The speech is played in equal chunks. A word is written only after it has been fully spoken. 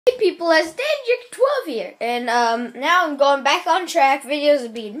people as Danjik12 here, and now I'm going back on track. Videos are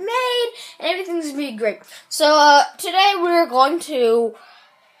being made, and everything's gonna be great. So today we're going to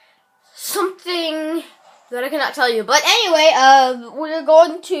something that I cannot tell you, but anyway, we're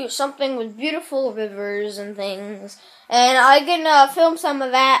going to something with beautiful rivers and things, and I can film some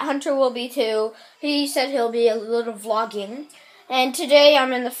of that. Hunter will be too. He said he'll be a little vlogging, and today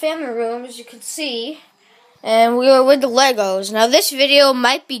I'm in the family room, as you can see. And we are with the Legos. Now this video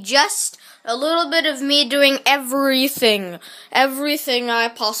might be just a little bit of me doing everything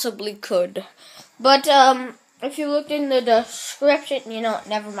I possibly could. But if you looked in the description, you know,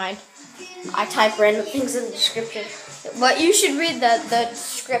 never mind. I type random things in the description. But you should read the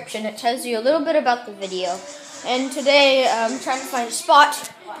description. It tells you a little bit about the video. And today I'm trying to find a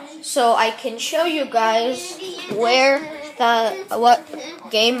spot so I can show you guys what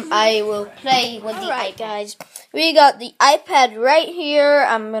game I will play with the iPad. Guys, we got the iPad right here.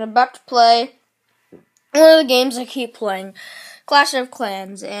 I'm about to play one of the games I keep playing, Clash of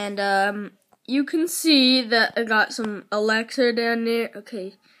Clans, and you can see that I got some elixir down there.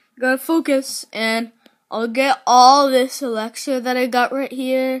 Okay, gotta focus, and I'll get all this elixir that I got right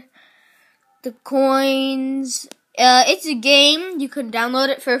here, the coins. It's a game. You can download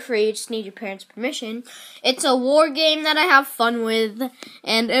it for free. You just need your parents' permission. It's a war game that I have fun with,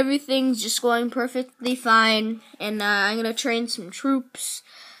 and everything's just going perfectly fine. And I'm gonna train some troops.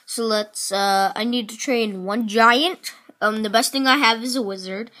 So let's. I need to train one giant. The best thing I have is a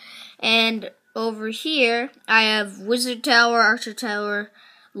wizard, and over here I have wizard tower, archer tower,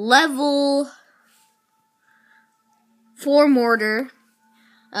 level 4 mortar.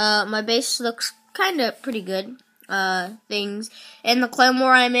 My base looks kind of pretty good. Things. And the clan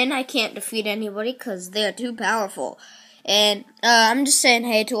war I'm in, I can't defeat anybody because they're too powerful. And, I'm just saying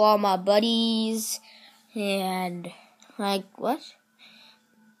hey to all my buddies. And, like, what?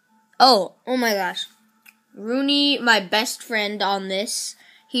 Oh my gosh. Rooney, my best friend on this,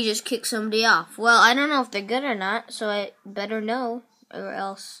 he just kicked somebody off. Well, I don't know if they're good or not, so I better know, or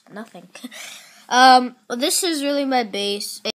else nothing. This is really my base.